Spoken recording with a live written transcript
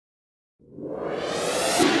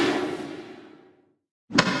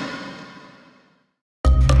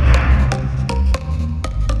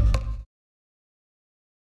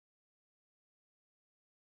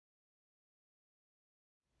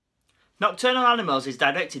Nocturnal Animals is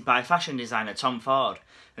directed by fashion designer Tom Ford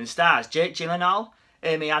and stars Jake Gyllenhaal,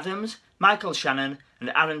 Amy Adams, Michael Shannon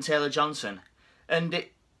and Aaron Taylor-Johnson. And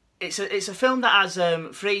it's a film that has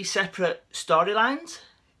three separate storylines,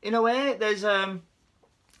 in a way. There's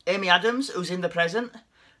Amy Adams, who's in the present,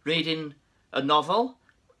 reading a novel,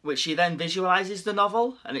 which she then visualises the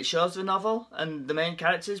novel, and it shows the novel, and the main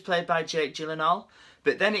character is played by Jake Gyllenhaal.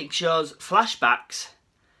 But then it shows flashbacks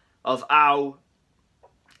of how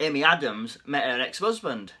Amy Adams met her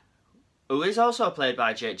ex-husband, who is also played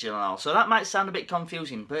by Jake Gyllenhaal. So that might sound a bit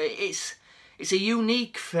confusing, but it's a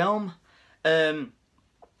unique film.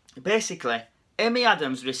 Basically, Amy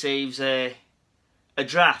Adams receives a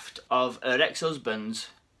draft of her ex-husband's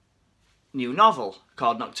new novel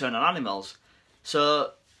called Nocturnal Animals.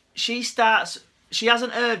 So she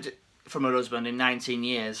hasn't heard from her husband in 19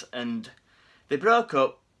 years, and they broke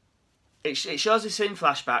up. It shows this in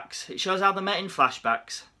flashbacks. It shows how they met in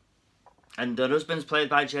flashbacks, and her husband's played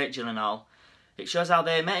by Jake Gyllenhaal. It shows how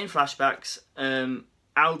they met in flashbacks,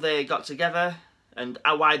 how they got together, and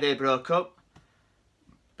why they broke up.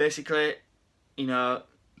 Basically, you know,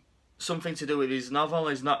 something to do with his novel.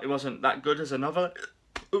 He wasn't that good as a novelist.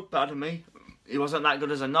 Oh, pardon me. He wasn't that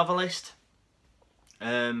good as a novelist.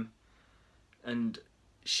 And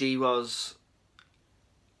she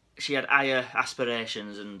had higher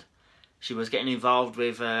aspirations, and she was getting involved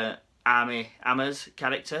with Amy Adams'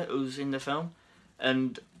 character, who's in the film.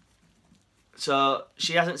 And so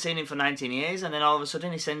she hasn't seen him for 19 years, and then all of a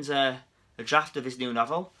sudden he sends her a draft of his new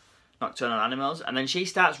novel, Nocturnal Animals, and then she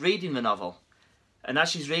starts reading the novel. And as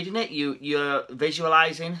she's reading it, you're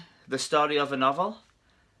visualising the story of a novel,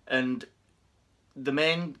 and the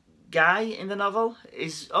main guy in the novel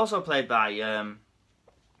is also played by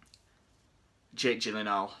Jake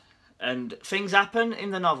Gyllenhaal. And things happen in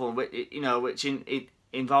the novel, which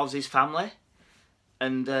involves his family,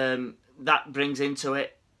 and that brings into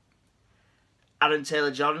it Aaron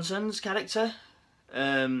Taylor-Johnson's character,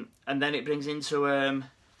 and then it brings into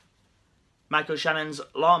Michael Shannon's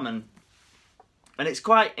lawman. And it's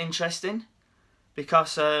quite interesting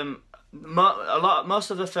because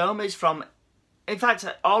most of the film is from, in fact,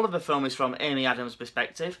 all of the film is from Amy Adams'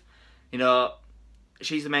 perspective. You know,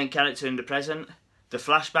 she's the main character in the present. The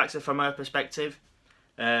flashbacks are from her perspective.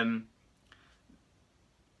 The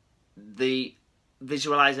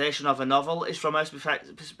visualisation of a novel is from her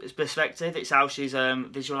perspective. It's how she's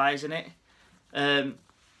visualising it. And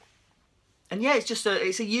yeah, it's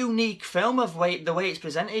a unique film of the way it's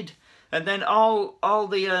presented. And then all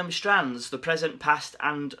the strands, the present, past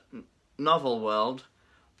and novel world,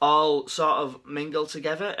 all sort of mingle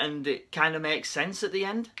together, and it kind of makes sense at the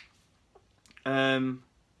end.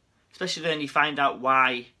 Especially when you find out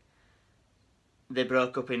why they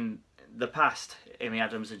broke up in the past, Amy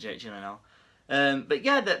Adams and Jake Gyllenhaal. But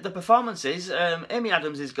yeah, the performances, Amy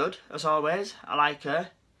Adams is good, as always. I like her.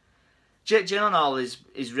 Jake Gyllenhaal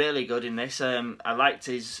is really good in this. I liked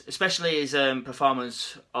especially his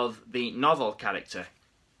performance of the novel character.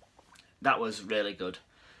 That was really good.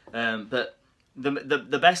 But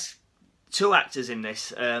the best two actors in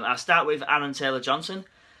this, I'll start with Aaron Taylor-Johnson.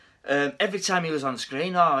 Every time he was on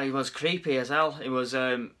screen, he was creepy as hell. It was,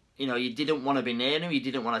 you didn't want to be near him, you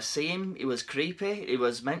didn't want to see him. He was creepy. It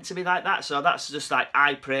was meant to be like that. So that's just like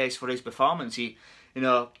high praise for his performance.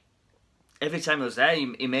 Every time he was there,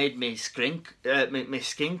 he made me skin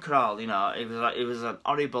crawl. It was an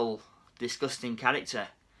horrible, disgusting character,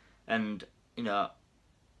 and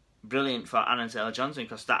brilliant for Aaron Taylor-Johnson,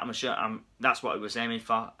 because that's what he was aiming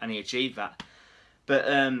for, and he achieved that. But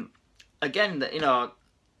again,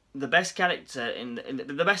 the best character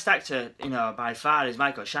the best actor, by far, is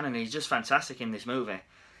Michael Shannon. He's just fantastic in this movie.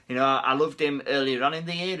 I loved him earlier on in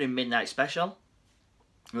the year in Midnight Special.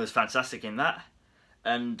 He was fantastic in that.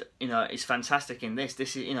 And he's fantastic in this.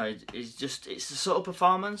 This is, it's a subtle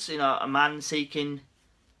performance. A man seeking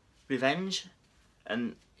revenge,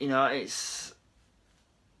 and it's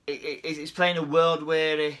playing a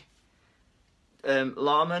world-weary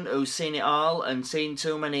lawman who's seen it all and seen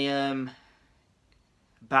too many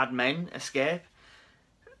bad men escape.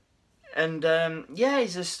 And yeah,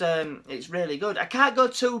 it's really good. I can't go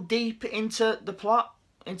too deep into the plot,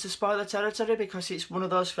 into spoiler territory, because it's one of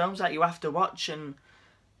those films that you have to watch and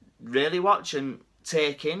really watch and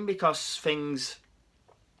take in, because things,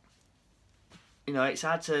 it's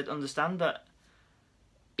hard to understand, but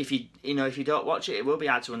if you don't watch it, it will be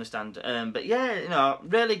hard to understand. But yeah,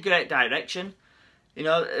 really great direction.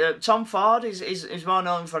 Tom Ford is more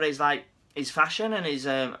known for his fashion and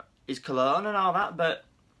his cologne and all that, but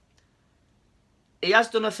he has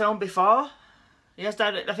done a film before. I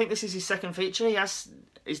think this is his second feature. He has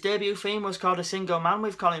his debut film was called A Single Man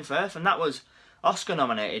with Colin Firth, and that was Oscar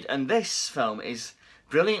nominated. And this film is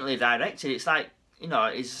brilliantly directed. It's like, you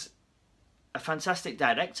know, he's a fantastic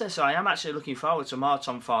director, so I am actually looking forward to more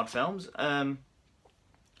Tom Ford films.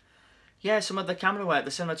 Yeah, some of the camera work,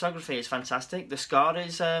 the cinematography is fantastic. The score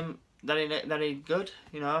is very good,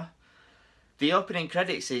 you know. The opening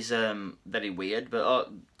credits is very weird, but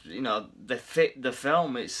you know, they fit the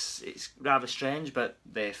film. It's rather strange, but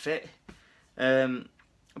they fit.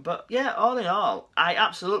 But yeah, all in all, I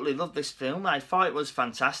absolutely love this film. I thought it was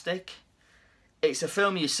fantastic. It's a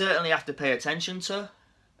film you certainly have to pay attention to.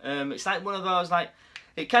 It's like one of those, like,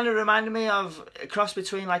 it kind of reminded me of a cross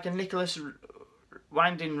between like a Nicholas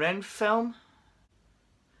Winding Refn film.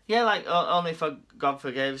 Yeah, like Only for God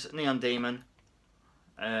Forgives, Neon Demon.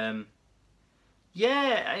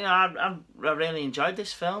 Yeah, you know, I really enjoyed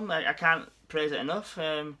this film. I can't praise it enough.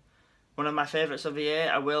 One of my favourites of the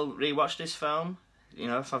year. I will rewatch this film, you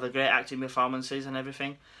know, for the great acting performances and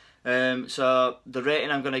everything. So the rating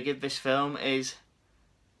I'm going to give this film is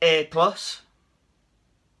A+.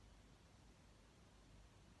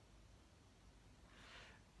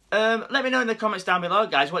 Let me know in the comments down below,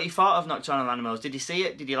 guys, what you thought of Nocturnal Animals. Did you see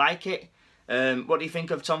it? Did you like it? What do you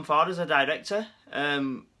think of Tom Ford as a director?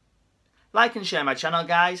 Like and share my channel,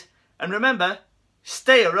 guys. And remember,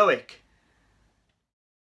 stay heroic.